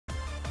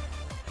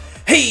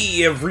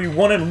Hey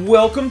everyone, and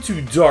welcome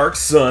to Dark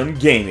Sun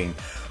Gaming.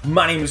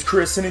 My name is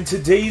Chris, and in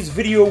today's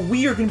video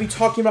we are going to be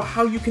talking about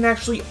how you can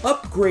actually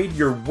upgrade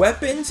your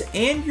weapons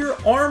and your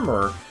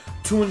armor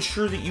to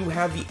ensure that you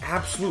have the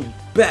absolute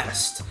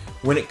best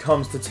when it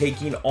comes to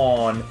taking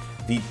on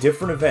the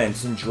different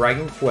events in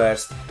Dragon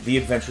Quest, The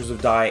Adventures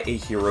of Dai, A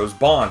Hero's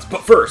Bonds.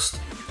 But first,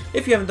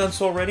 if you haven't done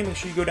so already, make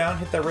sure you go down,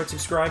 hit that red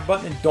subscribe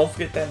button, and don't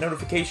forget that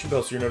notification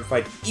bell so you're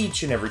notified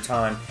each and every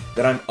time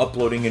that I'm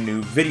uploading a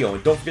new video.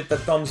 And don't forget that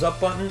thumbs up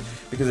button,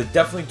 because it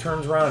definitely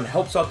turns around and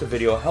helps out the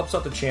video, helps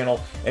out the channel,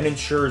 and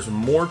ensures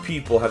more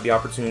people have the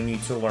opportunity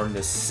to learn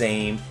the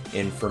same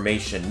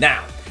information.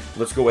 Now,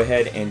 let's go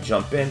ahead and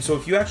jump in. So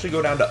if you actually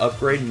go down to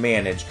upgrade and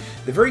manage,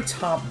 the very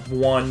top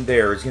one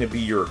there is going to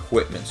be your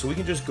equipment. So we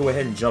can just go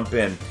ahead and jump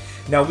in.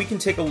 Now we can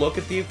take a look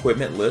at the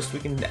equipment list. We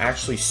can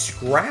actually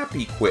scrap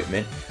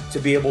equipment to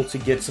be able to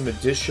get some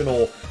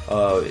additional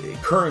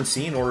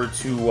currency in order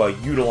to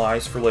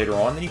utilize for later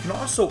on. Then you can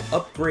also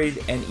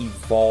upgrade and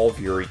evolve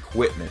your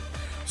equipment.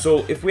 So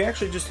if we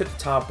actually just hit the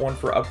top one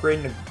for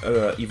upgrade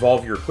and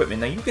evolve your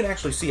equipment, now you can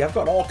actually see I've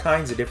got all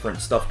kinds of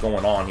different stuff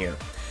going on here.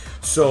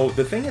 So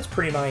the thing that's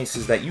pretty nice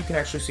is that you can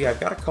actually see I've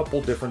got a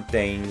couple different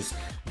things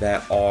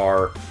that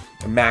are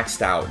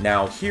maxed out.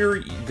 Now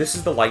here, this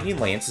is the Lightning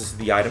Lance. This is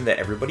the item that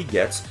everybody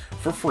gets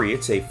for free.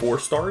 It's a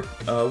 4-star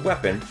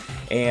weapon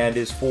and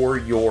is for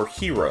your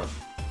hero.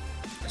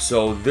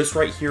 So this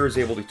right here is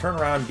able to turn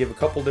around and give a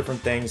couple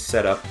different things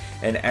set up,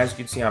 and as you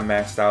can see I'm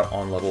maxed out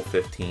on level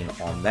 15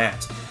 on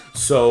that.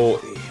 So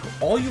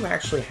all you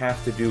actually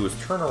have to do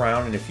is turn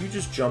around, and if you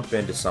just jump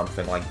into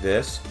something like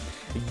this,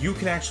 you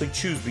can actually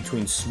choose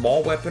between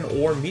small weapon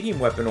ore, medium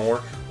weapon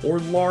ore, or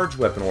large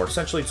weapon ore.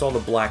 Essentially, it's all the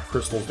black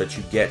crystals that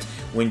you get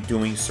when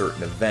doing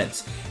certain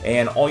events.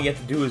 And all you have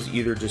to do is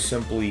either just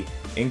simply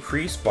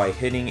increase by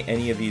hitting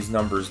any of these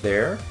numbers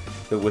there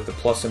with the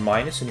plus and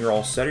minus, and you're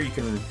all set. Or you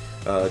can,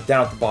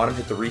 down at the bottom,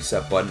 hit the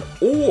reset button.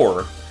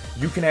 Or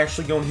you can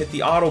actually go and hit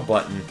the auto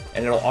button,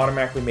 and it'll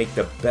automatically make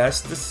the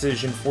best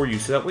decision for you.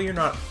 So that way you're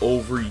not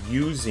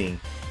overusing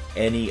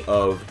any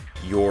of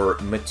your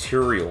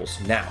materials.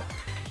 Now,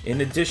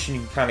 in addition,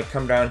 you can kind of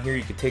come down here,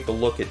 you can take a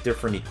look at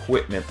different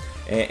equipment,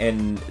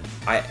 and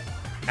I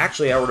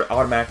would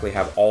automatically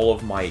have all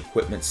of my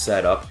equipment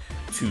set up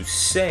to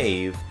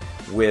save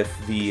with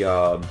the,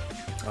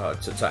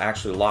 to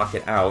actually lock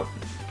it out.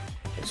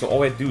 So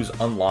all I have to do is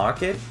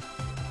unlock it,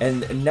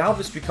 and now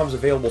this becomes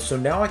available. So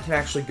now I can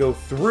actually go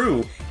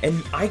through,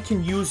 and I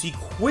can use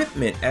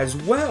equipment as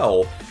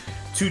well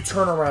to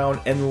turn around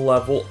and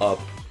level up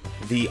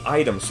the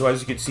item. So as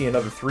you can see,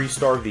 another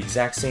 3-star, the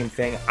exact same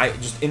thing. I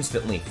just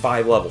instantly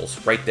 5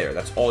 levels right there.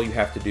 That's all you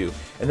have to do.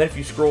 And then if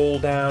you scroll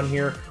down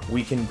here,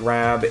 we can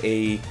grab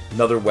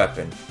another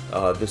weapon.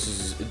 This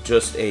is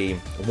just a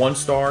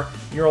 1-star.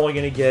 You're only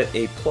going to get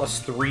a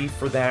 +3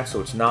 for that,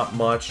 so it's not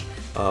much.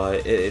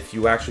 If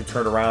you actually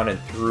turn around and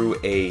threw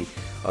a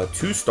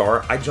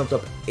 2-star, I jumped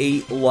up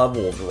 8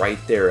 levels right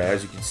there.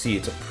 As you can see,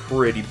 it's a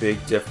pretty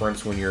big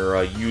difference when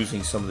you're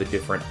using some of the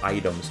different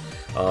items.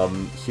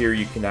 Here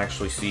you can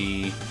actually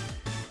see,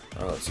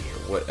 let's see here,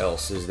 what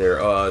else is there?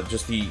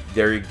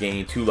 There you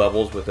gain 2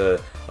 levels with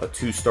a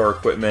 2-star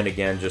equipment.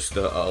 Again, just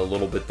a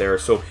little bit there.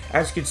 So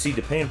as you can see,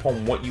 depending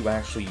upon what you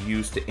actually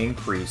use to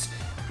increase,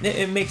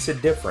 it makes a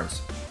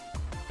difference.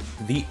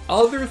 The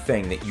other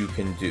thing that you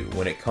can do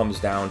when it comes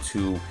down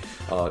to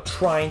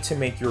trying to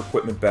make your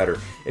equipment better,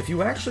 if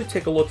you actually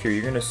take a look here,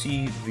 you're going to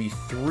see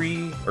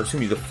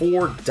the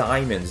 4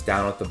 diamonds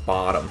down at the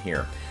bottom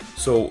here.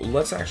 So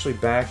let's actually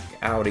back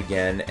out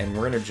again, and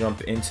we're going to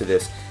jump into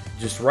this.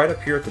 Just right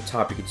up here at the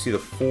top, you can see the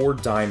 4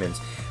 diamonds.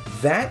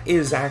 That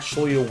is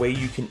actually a way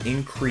you can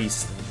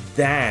increase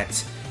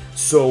that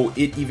so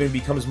it even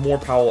becomes more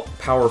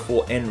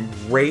powerful and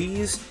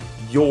raise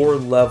your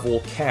level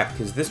cap,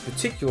 because this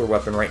particular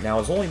weapon right now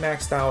is only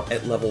maxed out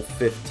at level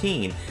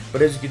 15.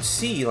 But as you can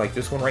see, like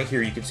this one right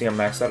here, you can see I'm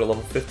maxed out at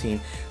level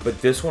 15,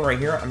 but this one right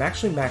here, I'm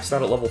actually maxed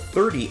out at level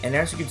 30, and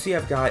as you can see,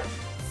 I've got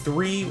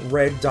 3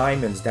 red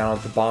diamonds down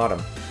at the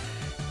bottom.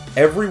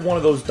 Every one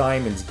of those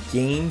diamonds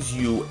gains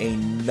you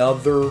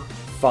another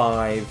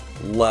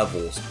 5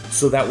 levels,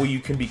 so that way you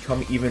can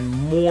become even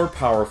more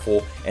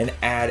powerful and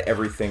add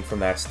everything from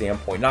that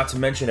standpoint. Not to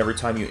mention, every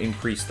time you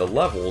increase the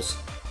levels,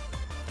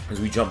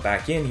 as we jump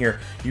back in here,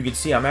 you can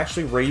see I'm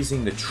actually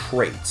raising the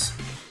traits,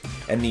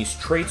 and these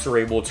traits are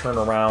able to turn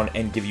around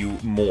and give you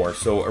more.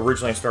 So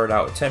originally I started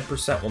out at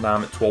 10%, well now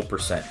I'm at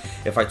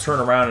 12%. If I turn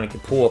around and I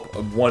can pull up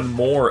one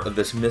more of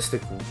this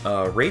mystic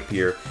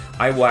rapier,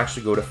 I will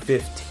actually go to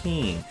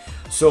 15.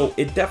 So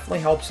it definitely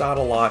helps out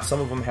a lot. Some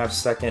of them have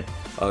second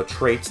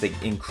traits that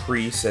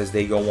increase as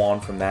they go on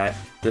from that.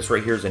 This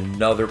right here is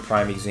another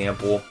prime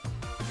example.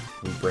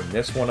 We bring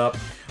this one up.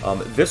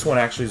 This one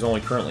actually is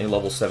only currently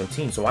level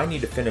 17, so I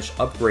need to finish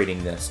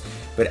upgrading this.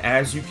 But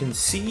as you can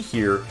see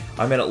here,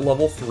 I'm at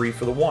level 3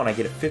 for the one. I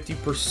get a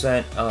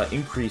 50%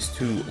 increase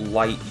to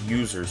light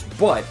users.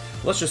 But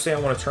let's just say I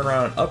want to turn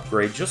around and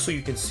upgrade just so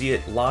you can see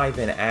it live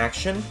in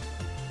action.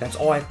 That's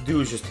all I have to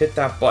do is just hit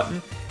that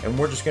button, and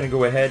we're just going to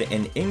go ahead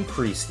and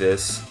increase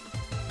this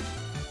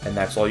and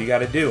that's all you got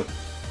to do.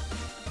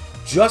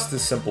 Just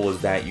as simple as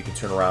that, you can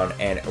turn around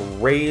and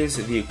raise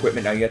the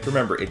equipment. Now you have to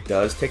remember, it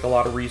does take a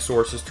lot of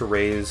resources to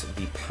raise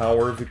the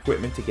power of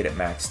equipment to get it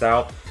maxed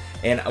out.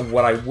 And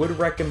what I would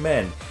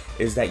recommend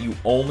is that you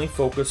only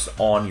focus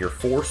on your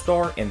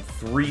 4-star and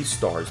 3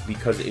 stars,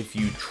 because if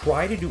you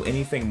try to do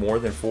anything more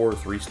than 4 or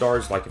 3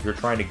 stars, like if you're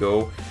trying to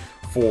go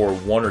for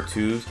 1 or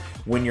 2s,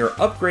 when you're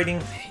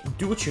upgrading,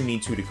 do what you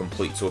need to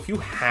complete. So if you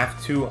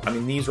have to, I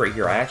mean, these right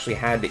here, I actually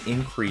had to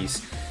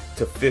increase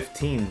to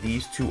 15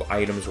 these 2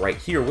 items right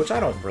here, which I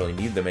don't really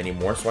need them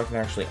anymore, so I can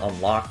actually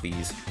unlock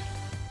these.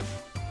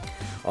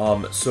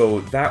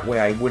 So that way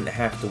I wouldn't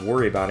have to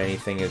worry about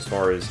anything as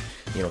far as,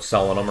 you know,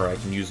 selling them, or I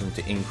can use them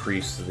to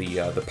increase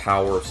the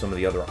power of some of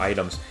the other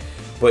items.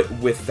 But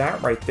with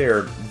that right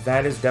there,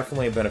 that is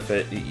definitely a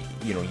benefit.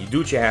 You know, you do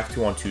what you have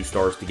to on 2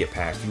 stars to get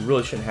past. You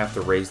really shouldn't have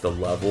to raise the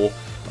level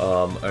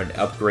and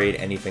upgrade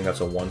anything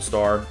that's a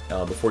 1-star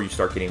before you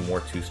start getting more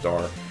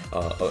 2-star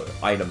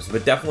items.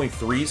 But definitely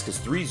 3s, because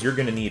 3s you're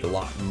going to need a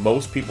lot.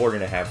 Most people are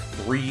going to have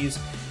 3s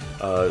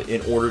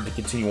in order to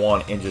continue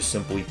on and just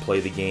simply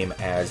play the game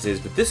as is.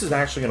 But this is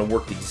actually going to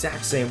work the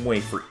exact same way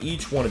for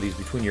each one of these,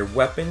 between your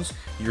weapons,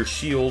 your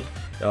shield,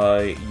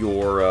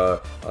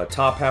 your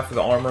top half of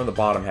the armor, and the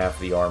bottom half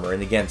of the armor.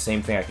 And again,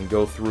 same thing, I can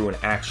go through and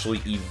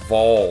actually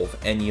evolve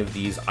any of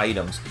these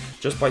items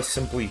just by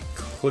simply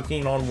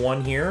clicking on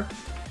one here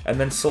and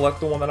then select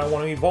the one that I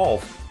want to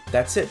evolve.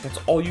 That's it. That's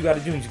all you got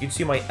to do. As you can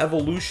see, my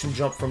evolution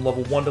jumped from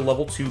level 1 to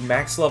level 2.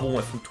 Max level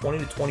went from 20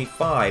 to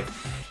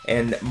 25.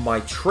 And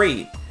my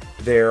trait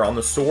there on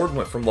the sword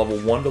went from level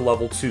 1 to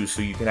level 2.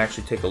 So you can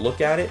actually take a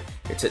look at it.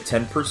 It's at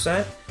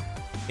 10%.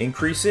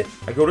 Increase it,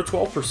 I go to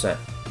 12%.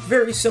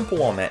 Very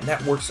simple on that, and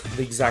that works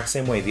the exact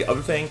same way. The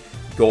other thing,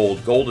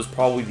 gold. Gold is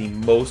probably the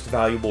most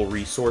valuable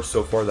resource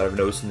so far that I've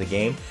noticed in the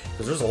game,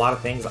 because there's a lot of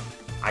things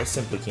I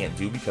simply can't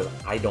do because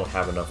I don't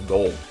have enough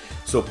gold.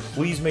 So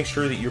please make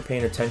sure that you're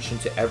paying attention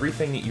to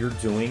everything that you're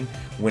doing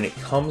when it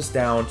comes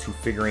down to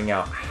figuring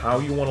out how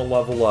you want to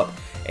level up,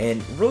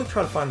 and really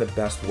try to find the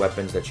best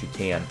weapons that you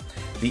can.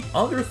 The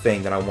other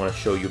thing that I want to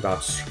show you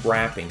about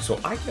scrapping, so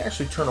I can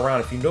actually turn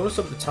around. If you notice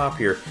up at the top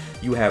here,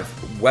 you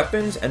have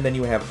weapons and then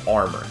you have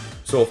armor.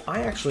 So if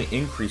I actually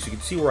increase, you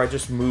can see where I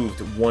just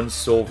moved 1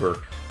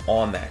 silver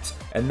on that.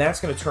 And that's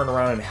going to turn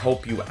around and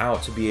help you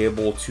out to be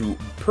able to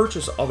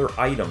purchase other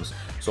items.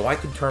 So I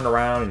can turn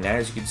around, and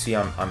as you can see,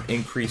 I'm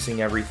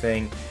increasing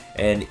everything.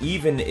 And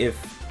even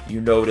if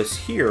you notice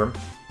here,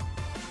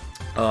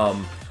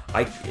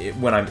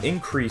 when I'm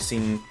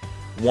increasing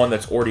one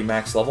that's already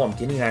max level, I'm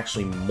getting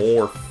actually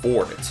more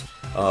for it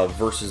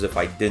versus if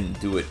I didn't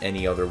do it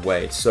any other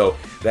way. So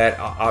that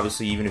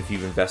obviously, even if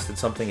you've invested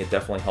something, it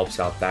definitely helps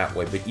out that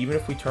way. But even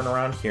if we turn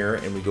around here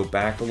and we go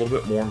back a little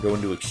bit more and go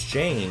into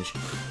exchange,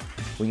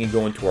 we can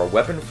go into our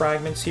weapon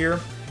fragments here,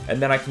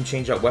 and then I can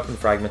change out weapon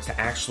fragments to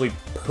actually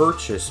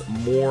purchase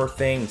more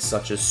things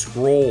such as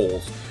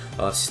scrolls,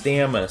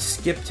 stamina,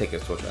 skip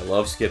tickets, which I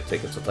love skip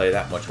tickets, I'll tell you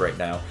that much right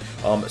now.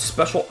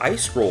 Special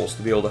ice scrolls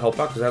to be able to help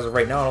out, because as of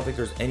right now, I don't think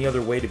there's any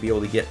other way to be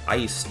able to get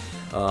ice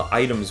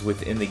items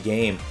within the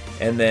game.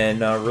 And then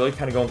really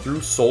kind of going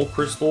through soul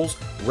crystals,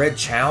 red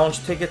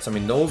challenge tickets. I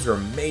mean, those are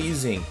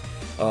amazing.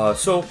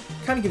 So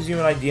kind of gives you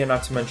an idea,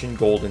 not to mention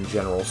gold in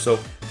general. So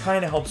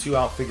kind of helps you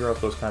out figure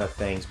out those kind of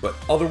things. But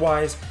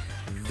otherwise,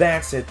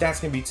 that's it. That's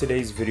going to be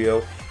today's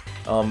video.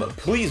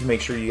 Please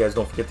make sure you guys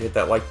don't forget to hit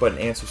that like button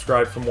and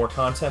subscribe for more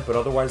content. But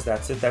otherwise,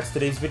 that's it. That's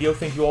today's video.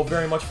 Thank you all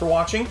very much for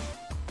watching.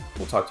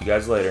 We'll talk to you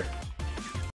guys later.